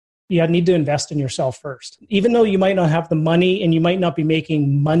you need to invest in yourself first. Even though you might not have the money and you might not be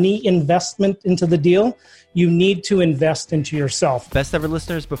making money investment into the deal, you need to invest into yourself. Best ever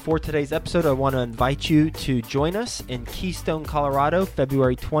listeners, before today's episode, I want to invite you to join us in Keystone, Colorado,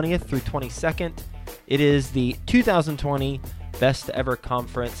 February 20th through 22nd. It is the 2020 Best Ever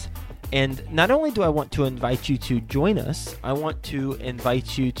Conference. And not only do I want to invite you to join us, I want to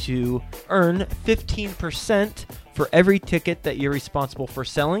invite you to earn 15% for every ticket that you're responsible for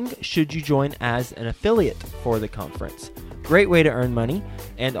selling should you join as an affiliate for the conference. Great way to earn money.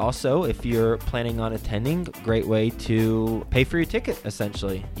 And also, if you're planning on attending, great way to pay for your ticket,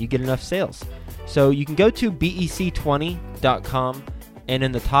 essentially. You get enough sales. So you can go to bec20.com, and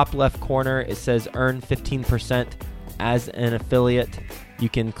in the top left corner, it says earn 15% as an affiliate. You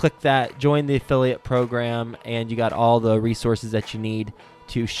can click that, join the affiliate program, and you got all the resources that you need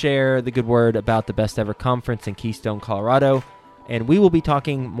to share the good word about the Best Ever Conference in Keystone, Colorado. And we will be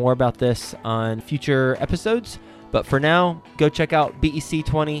talking more about this on future episodes. But for now, go check out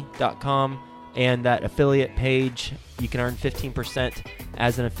bec20.com and that affiliate page. You can earn 15%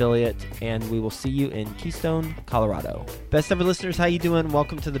 as an affiliate, and we will see you in Keystone, Colorado. Best Ever listeners, how you doing?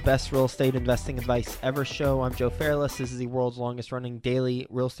 Welcome to the Best Real Estate Investing Advice Ever show. I'm Joe Fairless. This is the world's longest running daily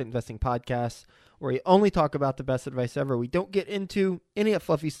real estate investing podcast, where we only talk about the best advice ever. We don't get into any of that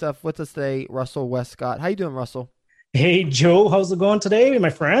fluffy stuff. With us today, Russell Westcott. How you doing, Russell? Hey, Joe. How's it going today, my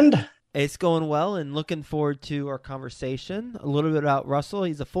friend? It's going well, and looking forward to our conversation. A little bit about Russell.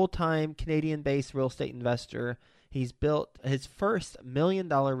 He's a full-time Canadian-based real estate investor. He's built his first $1 million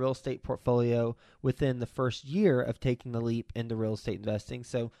real estate portfolio within the first year of taking the leap into real estate investing.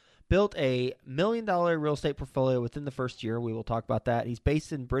 So built a $1 million real estate portfolio within the first year. We will talk about that. He's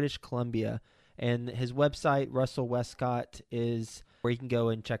based in British Columbia, and his website, Russell Westcott, is where you can go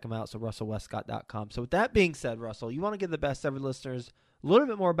and check him out. So russellwestcott.com. So with that being said, Russell, you want to give the Best Ever listeners a little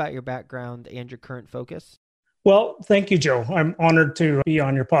bit more about your background and your current focus? Well, thank you, Joe. I'm honored to be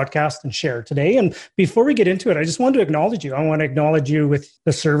on your podcast and share today. And before we get into it, I just want to acknowledge you. I want to acknowledge you with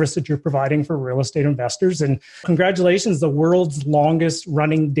the service that you're providing for real estate investors. And congratulations, the world's longest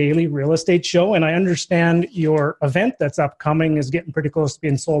running daily real estate show. And I understand your event that's upcoming is getting pretty close to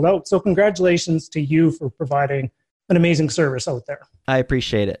being sold out. So congratulations to you for providing an amazing service out there. I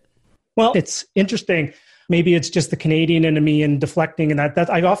appreciate it. Well, it's interesting. Maybe it's just the Canadian in me and deflecting, and that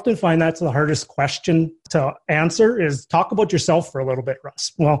I often find that's the hardest question to answer is talk about yourself for a little bit,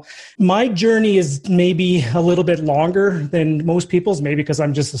 Russ. Well, my journey is maybe a little bit longer than most people's, maybe because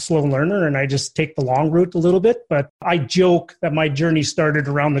I'm just a slow learner and I just take the long route a little bit. But I joke that my journey started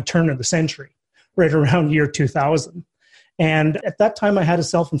around the turn of the century, right around year 2000. And at that time, I had a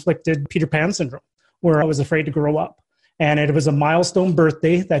self-inflicted Peter Pan syndrome where I was afraid to grow up. And it was a milestone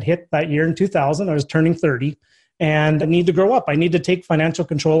birthday that hit that year in 2000. I was turning 30 and I need to grow up. I need to take financial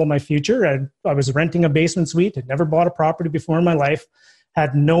control of my future. I was renting a basement suite, had never bought a property before in my life,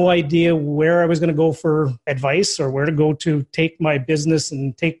 had no idea where I was going to go for advice or where to go to take my business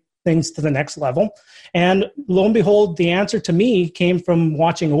and take things to the next level. And lo and behold, the answer to me came from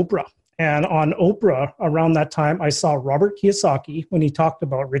watching Oprah. And on Oprah, around that time, I saw Robert Kiyosaki when he talked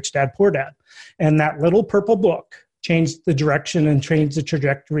about Rich Dad, Poor Dad. And that little purple book changed the direction and changed the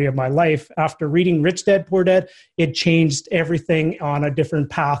trajectory of my life. After reading Rich Dad, Poor Dad, it changed everything on a different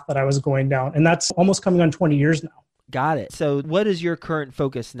path that I was going down. And that's almost coming on 20 years now. Got it. So what is your current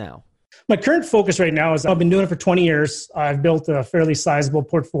focus now? My current focus right now is I've been doing it for 20 years. I've built a fairly sizable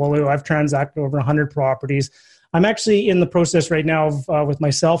portfolio. I've transacted over 100 properties. I'm actually in the process right now of, with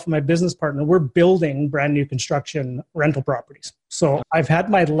myself and my business partner, we're building brand new construction rental properties. So I've had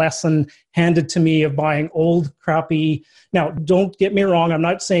my lesson handed to me of buying old, crappy. Now, don't get me wrong. I'm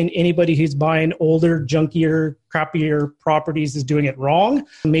not saying anybody who's buying older, junkier, crappier properties is doing it wrong.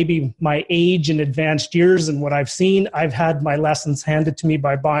 Maybe my age and advanced years and what I've seen, I've had my lessons handed to me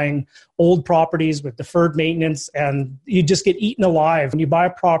by buying old properties with deferred maintenance, and you just get eaten alive. When you buy a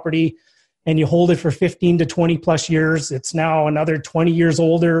property and you hold it for 15 to 20 plus years, it's now another 20 years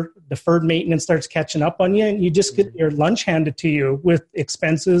older, deferred maintenance starts catching up on you, and you just get your lunch handed to you with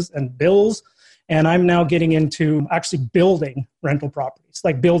expenses and bills. And I'm now getting into actually building rental properties,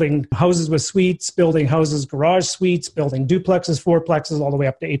 like building houses with suites, building houses, garage suites, building duplexes, fourplexes, all the way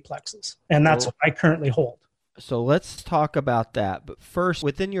up to eightplexes. And that's what I currently hold. So let's talk about that. But first,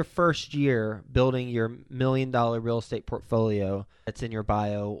 within your first year building your $1 million real estate portfolio that's in your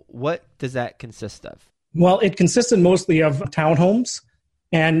bio, what does that consist of? Well, it consisted mostly of townhomes.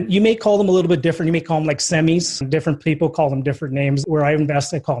 And you may call them a little bit different. You may call them like semis. Different people call them different names. Where I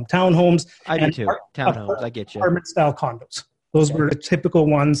invest, I call them townhomes. I do too. Townhomes, I get you. Apartment-style condos. Those were the typical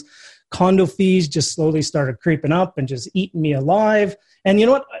ones. Condo fees just slowly started creeping up and just eating me alive. And you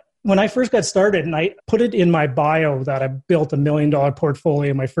know what? When I first got started, and I put it in my bio that I built $1 million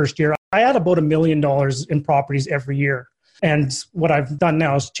portfolio my first year, I had about $1 million in properties every year. And what I've done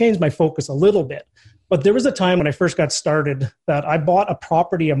now is change my focus a little bit. But there was a time when I first got started that I bought a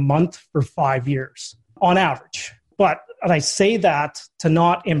property a month for 5 years on average. But I say that to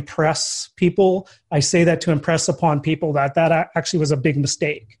not impress people. I say that to impress upon people that actually was a big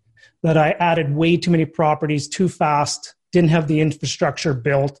mistake, that I added way too many properties too fast, didn't have the infrastructure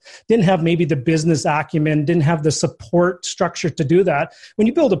built, didn't have maybe the business acumen, didn't have the support structure to do that. When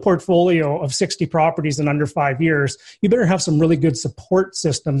you build a portfolio of 60 properties in under 5 years, you better have some really good support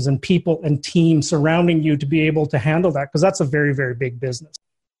systems and people and teams surrounding you to be able to handle that, because that's a very, very big business.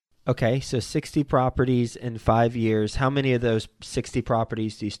 Okay, so 60 properties in 5 years. How many of those 60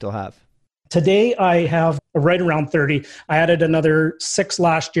 properties do you still have? Today, I have right around 30. I added another 6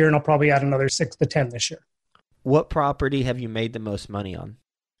 last year, and I'll probably add another 6 to 10 this year. What property have you made the most money on?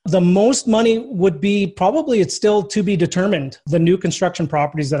 The most money would be probably, it's still to be determined, the new construction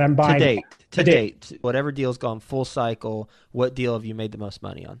properties that I'm buying. To date. Whatever deal's gone full cycle, what deal have you made the most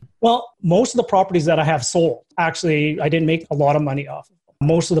money on? Well, most of the properties that I have sold, actually, I didn't make a lot of money off of them.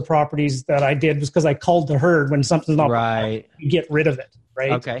 Most of the properties that I did was because I culled the herd. When something's not right, you get rid of it,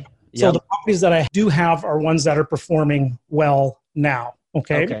 right? Okay. Yep. So the properties that I do have are ones that are performing well now,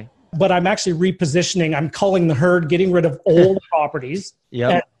 okay? But I'm actually repositioning. I'm culling the herd, getting rid of old properties,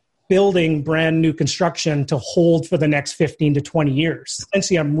 and building brand new construction to hold for the next 15 to 20 years.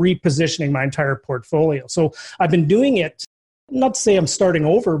 Essentially, I'm repositioning my entire portfolio. So I've been doing it, not to say I'm starting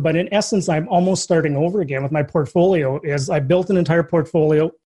over, but in essence, I'm almost starting over again with my portfolio. Is I built an entire portfolio.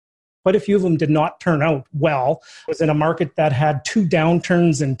 Quite a few of them did not turn out well. I was in a market that had 2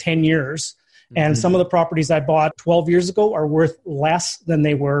 downturns in 10 years. And some of the properties I bought 12 years ago are worth less than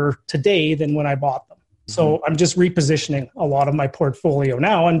they were today than when I bought them. So I'm just repositioning a lot of my portfolio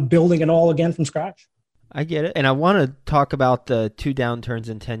now and building it all again from scratch. I get it. And I want to talk about the 2 downturns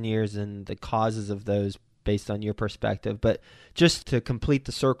in 10 years and the causes of those based on your perspective. But just to complete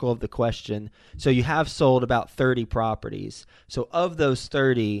the circle of the question, so you have sold about 30 properties. So of those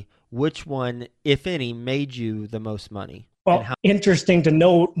 30, which one, if any, made you the most money? Well, interesting to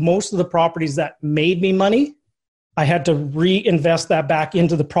note, most of the properties that made me money, I had to reinvest that back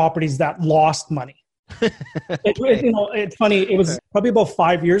into the properties that lost money. It's funny. It was probably about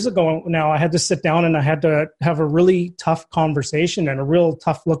 5 years ago now. I had to sit down and I had to have a really tough conversation and a real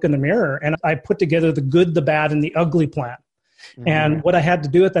tough look in the mirror. And I put together the good, the bad, and the ugly plan. And what I had to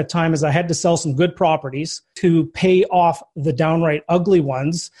do at that time is I had to sell some good properties to pay off the downright ugly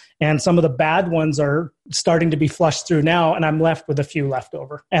ones. And some of the bad ones are starting to be flushed through now. And I'm left with a few left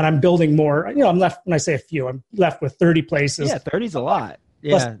over. And I'm building more. I'm left, when I say a few, I'm left with 30 places. Yeah, 30 is a lot.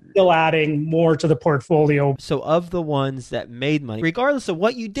 Yeah. Still adding more to the portfolio. So of the ones that made money, regardless of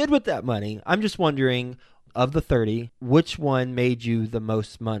what you did with that money, I'm just wondering, of the 30, which one made you the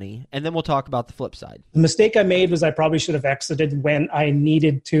most money? And then we'll talk about the flip side. The mistake I made was I probably should have exited when I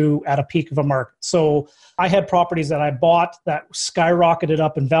needed to at a peak of a market. So I had properties that I bought that skyrocketed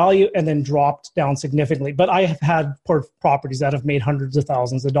up in value and then dropped down significantly. But I have had properties that have made hundreds of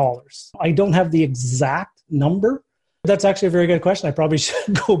thousands of dollars. I don't have the exact number. That's actually a very good question. I probably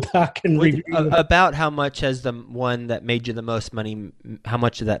should go back and review. About how much has the one that made you the most money, how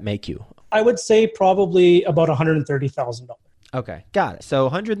much did that make you? I would say probably about $130,000. Okay, got it. So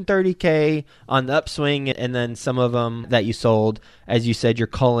 $130K on the upswing, and then some of them that you sold. As you said, you're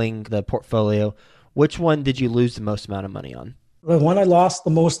culling the portfolio. Which one did you lose the most amount of money on? The one I lost the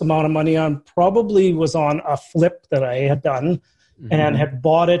most amount of money on probably was on a flip that I had done and had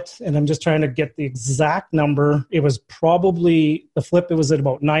bought it. And I'm just trying to get the exact number. It was probably the flip. It was at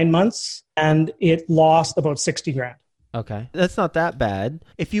about 9 months and it lost about 60 grand. Okay. That's not that bad.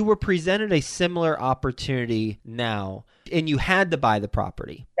 If you were presented a similar opportunity now and you had to buy the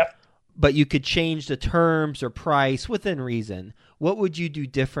property, but you could change the terms or price within reason, what would you do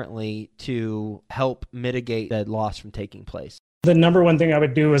differently to help mitigate that loss from taking place? The number one thing I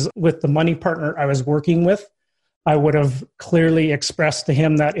would do is with the money partner I was working with, I would have clearly expressed to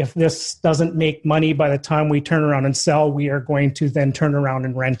him that if this doesn't make money by the time we turn around and sell, we are going to then turn around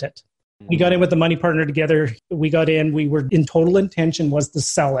and rent it. We got in with the money partner together. We got in, we were in total intention was to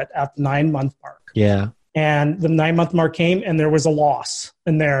sell it at the 9-month mark. Yeah. And the 9-month mark came and there was a loss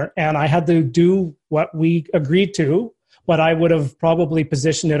in there. And I had to do what we agreed to, but I would have probably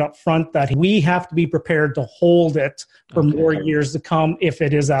positioned it up front that we have to be prepared to hold it for more years to come if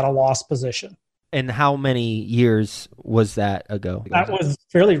it is at a loss position. And how many years was that ago? That was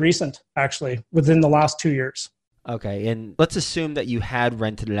fairly recent, actually, within the last 2 years. Okay, and let's assume that you had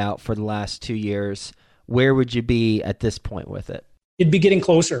rented it out for the last 2 years. Where would you be at this point with it? It'd be getting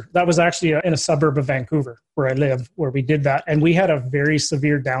closer. That was actually in a suburb of Vancouver where I live, where we did that. And we had a very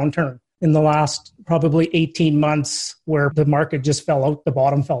severe downturn in the last probably 18 months where the market just fell out, the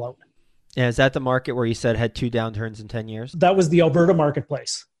bottom fell out. Yeah, is that the market where you said had 2 downturns in 10 years? That was the Alberta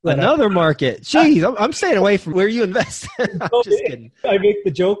marketplace. Another market. Jeez, I'm staying away from where you invest. I'm just kidding. I make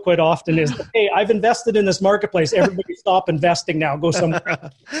the joke quite often is, hey, I've invested in this marketplace. Everybody stop investing now. Go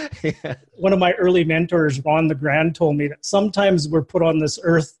somewhere. Yeah. One of my early mentors, Ron LeGrand, told me that sometimes we're put on this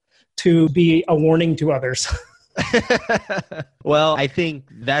earth to be a warning to others. Well, I think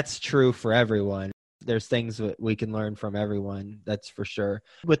that's true for everyone. There's things that we can learn from everyone, that's for sure.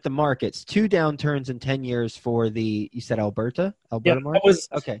 With the markets, 2 downturns in 10 years for you said Alberta market? That was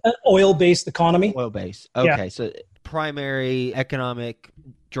okay. An oil-based economy. Oil-based. Okay, so primary economic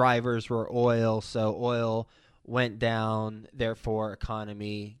drivers were oil, so oil went down, therefore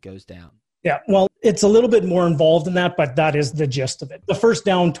economy goes down. Yeah, well, it's a little bit more involved in that, but that is the gist of it. The first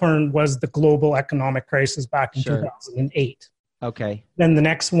downturn was the global economic crisis back in 2008. Okay. Then the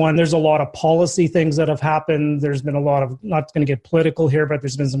next one, there's a lot of policy things that have happened. There's been a lot of, not going to get political here, but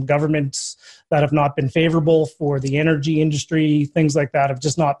there's been some governments that have not been favorable for the energy industry. Things like that have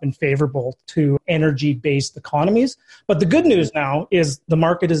just not been favorable to energy-based economies. But the good news now is the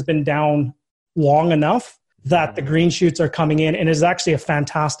market has been down long enough that the green shoots are coming in, and is actually a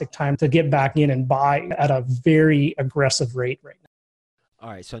fantastic time to get back in and buy at a very aggressive rate right now. All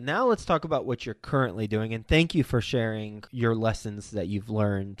right, so now let's talk about what you're currently doing, and thank you for sharing your lessons that you've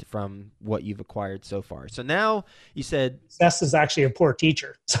learned from what you've acquired so far. So now you said... Success is actually a poor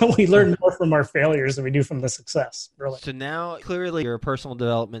teacher. So we learn more from our failures than we do from the success, really. So now, clearly, you're a personal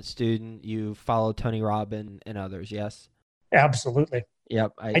development student. You follow Tony Robbins and others, yes? Absolutely.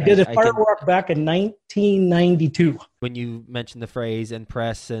 Yep. I did a fire walk back in 1992. When you mentioned the phrase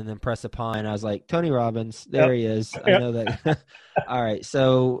impress and impress upon, I was like, Tony Robbins, there he is. I know that. All right.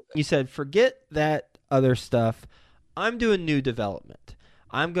 So you said, forget that other stuff. I'm doing new development.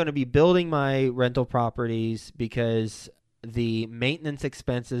 I'm going to be building my rental properties because the maintenance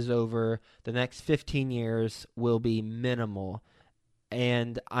expenses over the next 15 years will be minimal.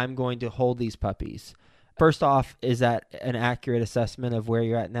 And I'm going to hold these puppies. First off, is that an accurate assessment of where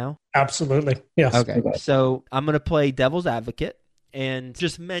you're at now? Absolutely. Yes. Okay. So I'm going to play devil's advocate and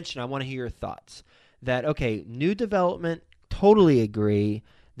just mention, I want to hear your thoughts that, okay, new development, totally agree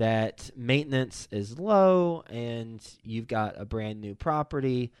that maintenance is low and you've got a brand new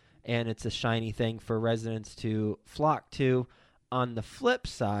property and it's a shiny thing for residents to flock to. On the flip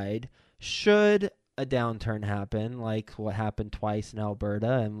side, should a downturn happen, like what happened twice in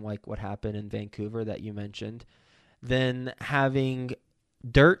Alberta and like what happened in Vancouver that you mentioned, then having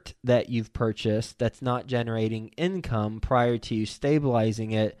dirt that you've purchased that's not generating income prior to you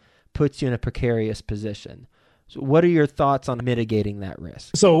stabilizing it puts you in a precarious position. So what are your thoughts on mitigating that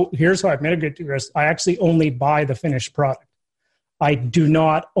risk? So here's how I mitigate the risk. I actually only buy the finished product. I do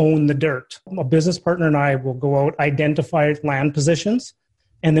not own the dirt. A business partner and I will go out, identify land positions,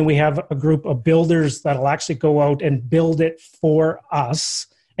 and then we have a group of builders that'll actually go out and build it for us.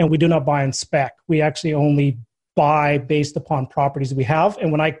 And we do not buy in spec. We actually only buy based upon properties we have.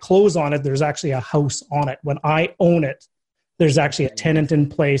 And when I close on it, there's actually a house on it. When I own it, there's actually a tenant in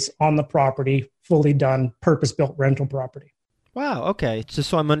place on the property, fully done, purpose-built rental property. Wow, okay.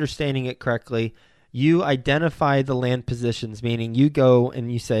 Just so I'm understanding it correctly, you identify the land positions, meaning you go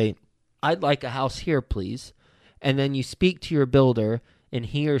and you say, I'd like a house here, please. And then you speak to your builder, and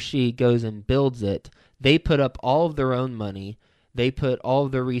he or she goes and builds it. They put up all of their own money. They put all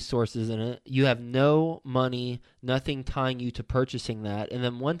of their resources in it. You have no money, nothing tying you to purchasing that. And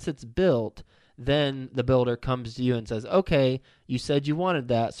then once it's built, then the builder comes to you and says, okay, you said you wanted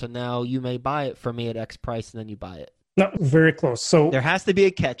that, so now you may buy it from me at X price, and then you buy it. No, very close. So there has to be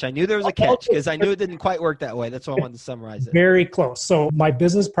a catch. I knew there was a catch because I knew it didn't quite work that way. That's why I wanted to summarize it. Very close. So my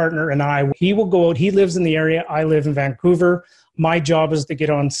business partner and I, he will go out. He lives in the area. I live in Vancouver. My job is to get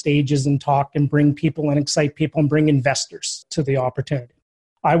on stages and talk and bring people and excite people and bring investors to the opportunity.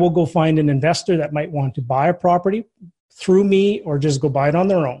 I will go find an investor that might want to buy a property through me or just go buy it on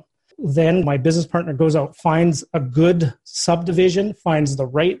their own. Then my business partner goes out, finds a good subdivision, finds the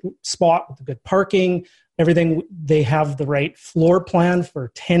right spot with the good parking, everything. They have the right floor plan for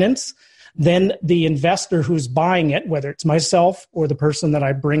tenants. Then the investor who's buying it, whether it's myself or the person that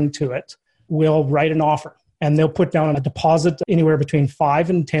I bring to it, will write an offer. And they'll put down a deposit anywhere between 5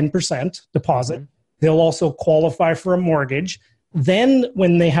 and 10% deposit. Mm-hmm. They'll also qualify for a mortgage. Then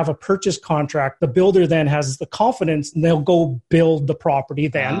when they have a purchase contract, the builder then has the confidence and they'll go build the property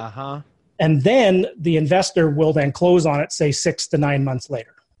then. Uh-huh. And then the investor will then close on it, say 6 to 9 months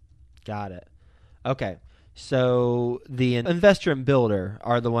later. Got it. Okay. So the investor and builder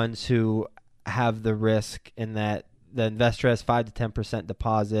are the ones who have the risk in that the investor has 5 to 10%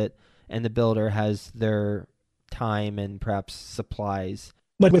 deposit and the builder has their time and perhaps supplies.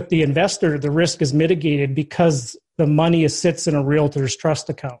 But with the investor, the risk is mitigated because the money sits in a realtor's trust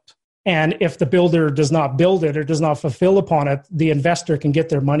account. And if the builder does not build it or does not fulfill upon it, the investor can get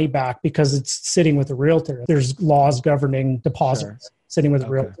their money back because it's sitting with the realtor. There's laws governing deposits sitting with a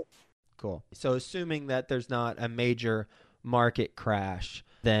realtor. Cool. So assuming that there's not a major market crash,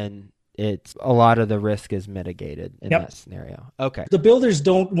 then it's a lot of the risk is mitigated in that scenario. Okay. The builders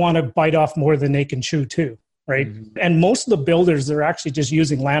don't want to bite off more than they can chew too, right? Mm-hmm. And most of the builders are actually just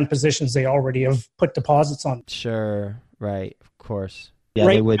using land positions they already have put deposits on. Sure. Right. Of course. Yeah,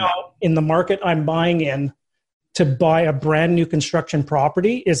 right now, in the market I'm buying in, to buy a brand new construction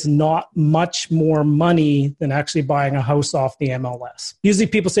property is not much more money than actually buying a house off the MLS. Usually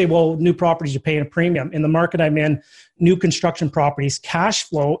people say, well, new properties, you're paying a premium. In the market I'm in, new construction properties cash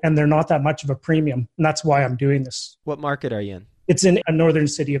flow, and they're not that much of a premium. And that's why I'm doing this. What market are you in? It's in a northern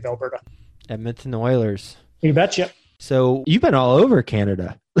city of Alberta. Edmonton Oilers. You betcha. So you've been all over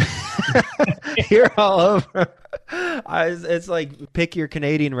Canada. You're all over. It's like pick your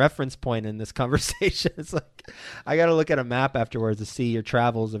Canadian reference point in this conversation. It's like I got to look at a map afterwards to see your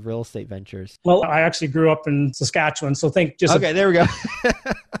travels of real estate ventures. Well, I actually grew up in Saskatchewan, so think just... Okay, there we go.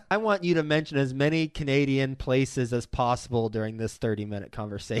 I want you to mention as many Canadian places as possible during this 30-minute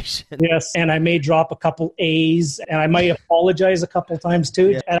conversation. Yes, and I may drop a couple A's, and I might apologize a couple times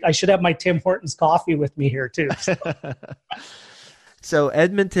too. Yeah. And I should have my Tim Hortons coffee with me here too. So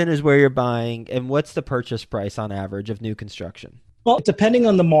Edmonton is where you're buying, and what's the purchase price on average of new construction? Well, depending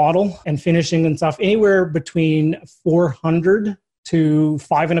on the model and finishing and stuff, anywhere between $400 to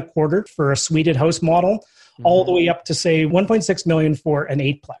 $525 for a suited house model, all the way up to say $1.6 million for an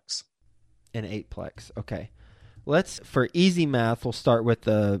 8-plex. An 8-plex, okay. For easy math, we'll start with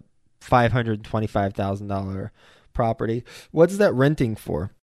the $525,000 property. What's that renting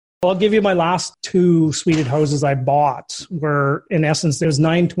for? I'll give you my last 2 suited houses I bought were, in essence, it was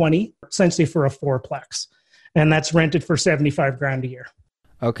 $920, essentially for a 4-plex. And that's rented for $75,000 a year.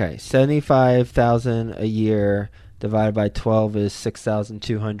 Okay, $75,000 a year divided by 12 is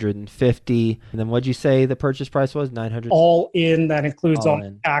 $6,250. And then what'd you say the purchase price was? $900? All in, that includes all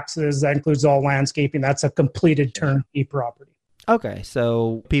taxes, that includes all landscaping. That's a completed turnkey property. Okay,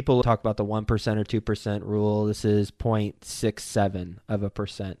 so people talk about the 1% or 2% rule. This is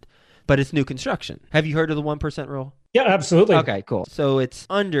 0.67%, but it's new construction. Have you heard of the 1% rule? Yeah, absolutely. Okay, cool. So it's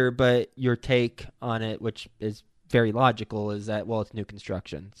under, but your take on it, which is very logical, is that, well, it's new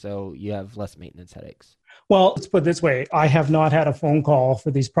construction, so you have less maintenance headaches. Well, let's put it this way. I have not had a phone call for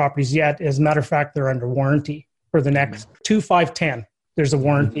these properties yet. As a matter of fact, they're under warranty for the next 2, 5, 10. There's a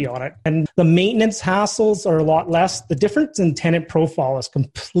warranty on it. And the maintenance hassles are a lot less. The difference in tenant profile is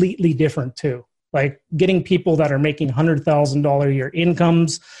completely different too. Like getting people that are making $100,000 a year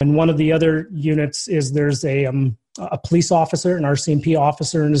incomes. And one of the other units is there's a police officer, an RCMP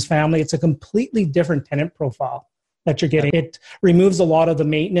officer and his family. It's a completely different tenant profile that you're getting. It removes a lot of the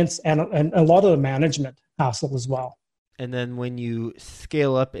maintenance and a lot of the management hassle as well. And then when you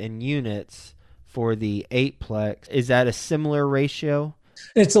scale up in units, for the 8-plex, is that a similar ratio?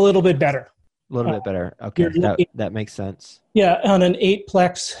 It's a little bit better. A little bit better. Okay, that makes sense. Yeah, on an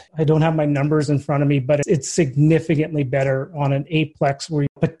 8-plex, I don't have my numbers in front of me, but it's significantly better on an 8-plex where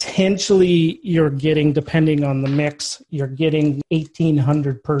potentially you're getting, depending on the mix, you're getting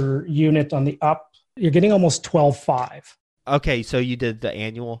 $1,800 per unit on the up. You're getting almost $12,500. Okay, so you did the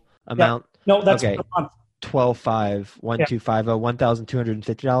annual amount? Yeah. No, that's okay. per month. $12,500,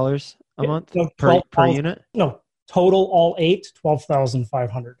 $1,250 a month per unit? No, total all 8,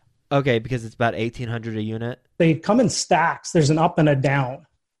 $12,500. Okay, because it's about $1,800 a unit. They come in stacks. There's an up and a down.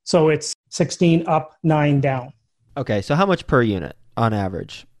 So it's 16 up, 9 down. Okay, so how much per unit on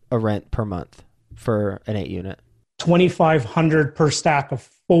average, a rent per month for an 8 unit? $2,500 per stack of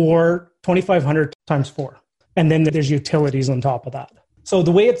 4, $2,500 times 4. And then there's utilities on top of that. So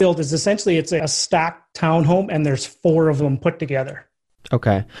the way it's built is essentially it's a stacked townhome and there's 4 of them put together.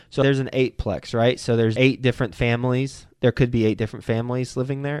 Okay. So there's an 8-plex, right? So there's 8 different families. There could be 8 different families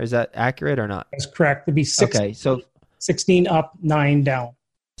living there. Is that accurate or not? That's correct. There'd be 16 up, 9 down.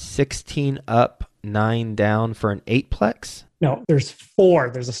 16 up, 9 down for an 8-plex? No, there's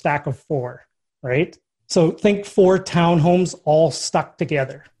 4. There's a stack of 4, right? So think 4 townhomes all stuck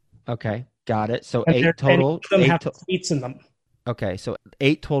together. Okay, got it. So 8 total. Each of them have suites in them. Okay, so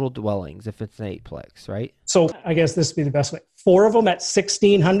 8 total dwellings if it's an 8-plex, right? So I guess this would be the best way. 4 of them at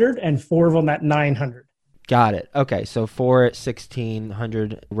 $1,600 and 4 of them at $900. Got it. Okay, so 4 at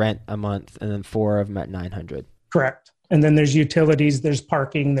 $1,600 rent a month, and then 4 of them at $900. Correct. And then there's utilities, there's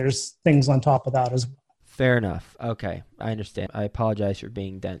parking, there's things on top of that as well. Fair enough. Okay, I understand. I apologize for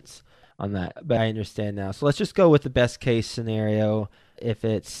being dense on that, but I understand now. So let's just go with the best case scenario. If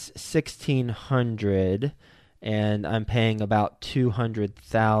it's $1,600 and I'm paying about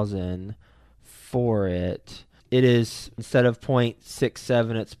 $200,000 for it, it is, instead of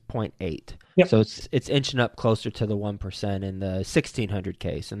 0.67, it's 0.8. Yep. So it's inching up closer to the 1% in the 1,600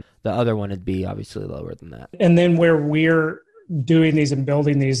 case, and the other one would be obviously lower than that. And then where we're doing these and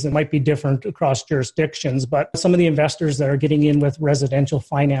building these, it might be different across jurisdictions, but some of the investors that are getting in with residential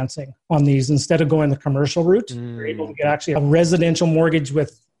financing on these, instead of going the commercial route, they're able to get actually a residential mortgage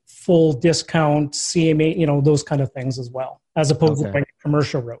with full discount, CMA, those kind of things as well, as opposed to going a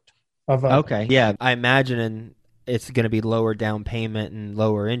commercial route. Okay. Yeah. I imagine it's going to be lower down payment and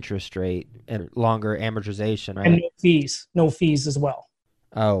lower interest rate and longer amortization, right? And no fees as well.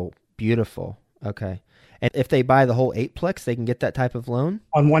 Oh, beautiful. Okay. And if they buy the whole 8-plex, they can get that type of loan?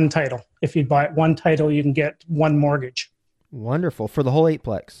 On one title. If you buy one title, you can get one mortgage. Wonderful. For the whole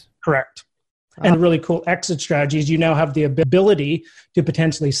 8-plex? Correct. And really cool exit strategies, you now have the ability to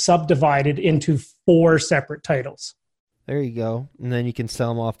potentially subdivide it into 4 separate titles. There you go. And then you can sell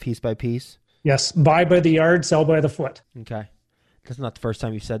them off piece by piece? Yes. Buy by the yard, sell by the foot. Okay. That's not the first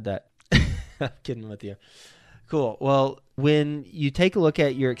time you've said that. I'm kidding with you. Cool. Well, when you take a look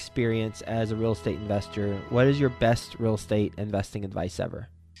at your experience as a real estate investor, what is your best real estate investing advice ever?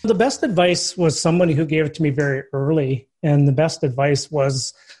 The best advice was somebody who gave it to me very early. And the best advice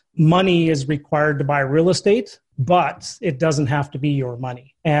was money is required to buy real estate, but it doesn't have to be your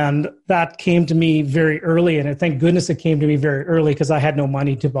money. And that came to me very early. And thank goodness it came to me very early because I had no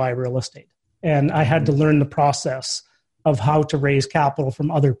money to buy real estate. And I had to learn the process of how to raise capital from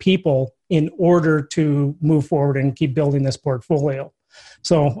other people in order to move forward and keep building this portfolio.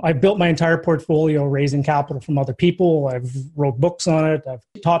 So I built my entire portfolio raising capital from other people. I've wrote books on it. I've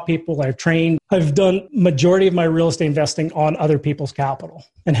taught people. I've trained. I've done majority of my real estate investing on other people's capital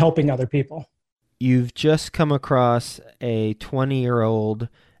and helping other people. You've just come across a 20-year-old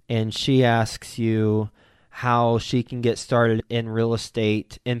and she asks you how she can get started in real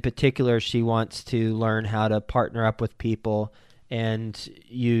estate. In particular, she wants to learn how to partner up with people and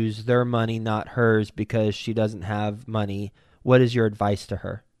use their money, not hers, because she doesn't have money. What is your advice to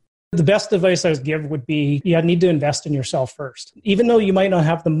her? The best advice I would give would be you need to invest in yourself first. Even though you might not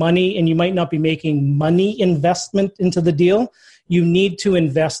have the money and you might not be making money investment into the deal, you need to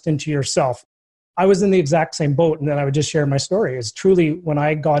invest into yourself. I was in the exact same boat, and then I would just share my story. It's truly when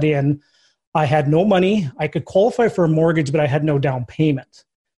I got in, I had no money. I could qualify for a mortgage, but I had no down payment.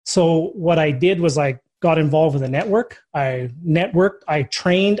 So what I did was I got involved with a network. I networked, I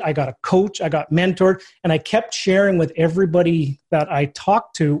trained, I got a coach, I got mentored, and I kept sharing with everybody that I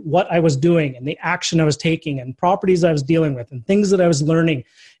talked to what I was doing and the action I was taking and properties I was dealing with and things that I was learning.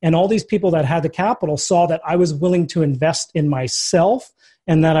 And all these people that had the capital saw that I was willing to invest in myself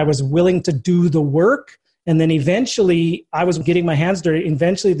and that I was willing to do the work. And then eventually I was getting my hands dirty.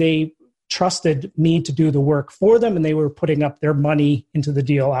 Eventually they trusted me to do the work for them, and they were putting up their money into the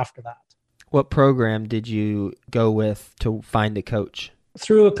deal after that. What program did you go with to find a coach?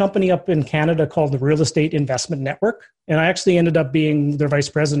 Through a company up in Canada called the Real Estate Investment Network. And I actually ended up being their vice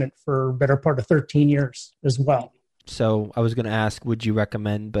president for a better part of 13 years as well. So I was going to ask, would you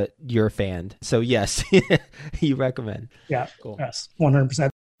recommend, but you're a fan. So yes, you recommend. Yeah, cool. Yes, 100%.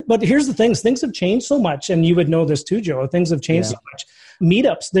 But here's the things have changed so much. And you would know this too, Joe. Things have changed so much.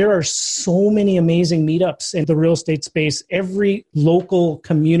 Meetups. There are so many amazing meetups in the real estate space. Every local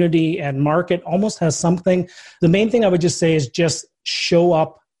community and market almost has something. The main thing I would just say is just show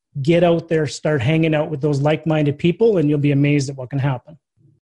up, get out there, start hanging out with those like-minded people, and you'll be amazed at what can happen.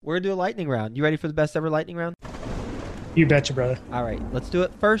 We're going to do a lightning round. You ready for the best ever lightning round? You betcha, brother. All right, let's do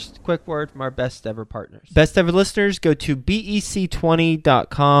it. First, quick word from our best ever partners. Best ever listeners, go to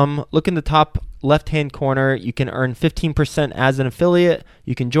bec20.com. Look in the top left-hand corner. You can earn 15% as an affiliate.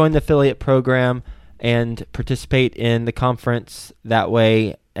 You can join the affiliate program and participate in the conference that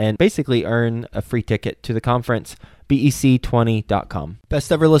way and basically earn a free ticket to the conference. bec20.com.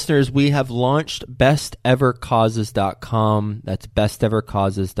 Best ever listeners, we have launched bestevercauses.com. That's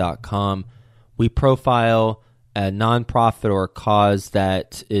bestevercauses.com. We profile a nonprofit or a cause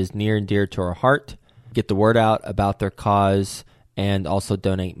that is near and dear to our heart, get the word out about their cause, and also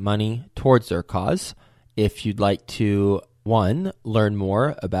donate money towards their cause. If you'd like to, one, learn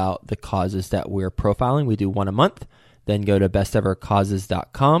more about the causes that we're profiling, we do one a month, then go to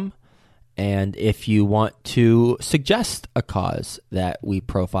bestevercauses.com. And if you want to suggest a cause that we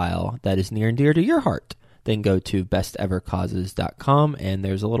profile that is near and dear to your heart, then go to bestevercauses.com, and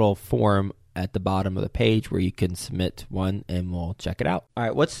there's a little form at the bottom of the page where you can submit one and we'll check it out. All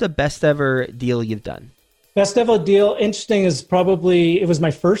right, what's the best ever deal you've done? Best ever deal, interesting, is probably, it was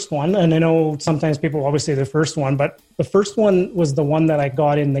my first one. And I know sometimes people always say the first one, but the first one was the one that I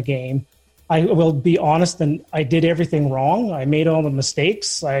got in the game. I will be honest, and I did everything wrong. I made all the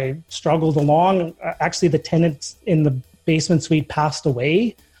mistakes. I struggled along. Actually, the tenants in the basement suite passed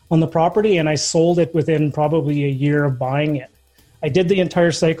away on the property, and I sold it within probably a year of buying it. I did the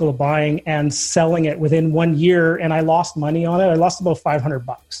entire cycle of buying and selling it within 1 year, and I lost money on it. I lost about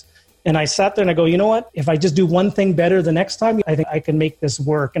 $500. And I sat there and I go, you know what? If I just do one thing better the next time, I think I can make this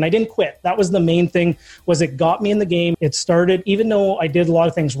work. And I didn't quit. That was the main thing, was it got me in the game. It started, even though I did a lot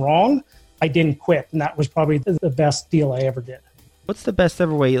of things wrong, I didn't quit. And that was probably the best deal I ever did. What's the best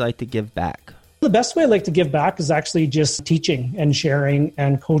ever way you like to give back? The best way I like to give back is actually just teaching and sharing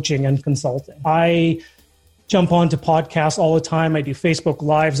and coaching and consulting. I jump onto podcasts all the time. I do Facebook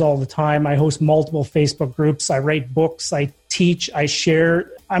Lives all the time. I host multiple Facebook groups. I write books. I teach. I share.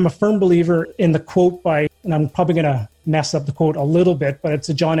 I'm a firm believer in the quote by, and I'm probably going to mess up the quote a little bit, but it's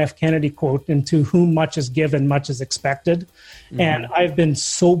a John F. Kennedy quote, and to whom much is given, much is expected. Mm-hmm. And I've been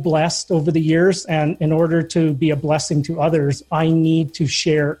so blessed over the years. And in order to be a blessing to others, I need to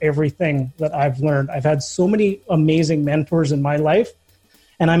share everything that I've learned. I've had so many amazing mentors in my life.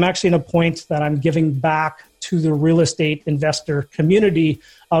 And I'm actually in a point that I'm giving back to the real estate investor community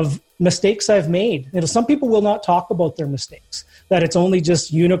of mistakes I've made. You know, some people will not talk about their mistakes, that it's only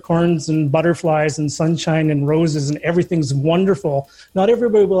just unicorns and butterflies and sunshine and roses and everything's wonderful. Not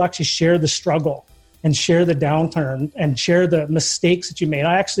everybody will actually share the struggle and share the downturn and share the mistakes that you made.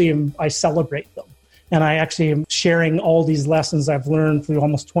 I celebrate them. And I actually am sharing all these lessons I've learned through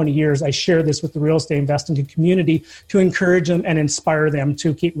almost 20 years. I share this with the real estate investing community to encourage them and inspire them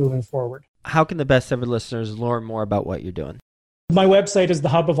to keep moving forward. How can the best ever listeners learn more about what you're doing? My website is the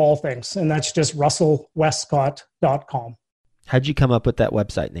hub of all things, and that's just russellwestcott.com. How'd you come up with that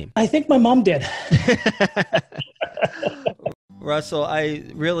website name? I think my mom did. Russell, I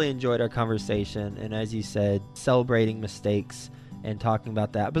really enjoyed our conversation. And as you said, celebrating mistakes and talking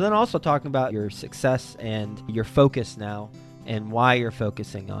about that, but then also talking about your success and your focus now and why you're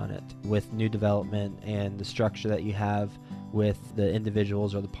focusing on it with new development and the structure that you have with the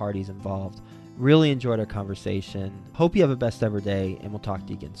individuals or the parties involved. Really enjoyed our conversation. Hope you have a best ever day, and we'll talk to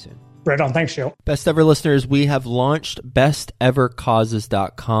you again soon. Right on. Thanks, Joe. Best ever listeners, we have launched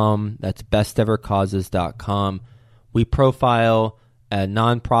bestevercauses.com. That's bestevercauses.com. We profile a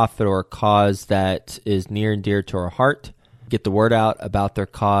nonprofit or a cause that is near and dear to our heart, get the word out about their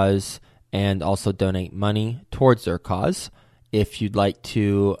cause, and also donate money towards their cause. If you'd like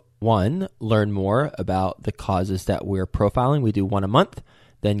to, one, learn more about the causes that we're profiling, we do one a month,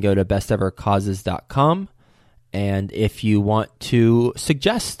 then go to bestevercauses.com. And if you want to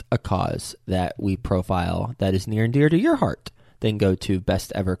suggest a cause that we profile that is near and dear to your heart, then go to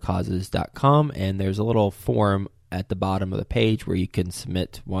bestevercauses.com, and there's a little form at the bottom of the page where you can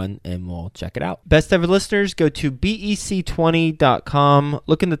submit one and we'll check it out. Best ever listeners, go to bec20.com.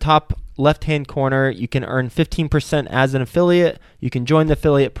 Look in the top left-hand corner. You can earn 15% as an affiliate. You can join the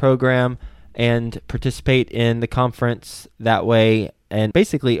affiliate program and participate in the conference that way and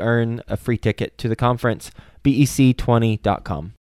basically earn a free ticket to the conference, bec20.com.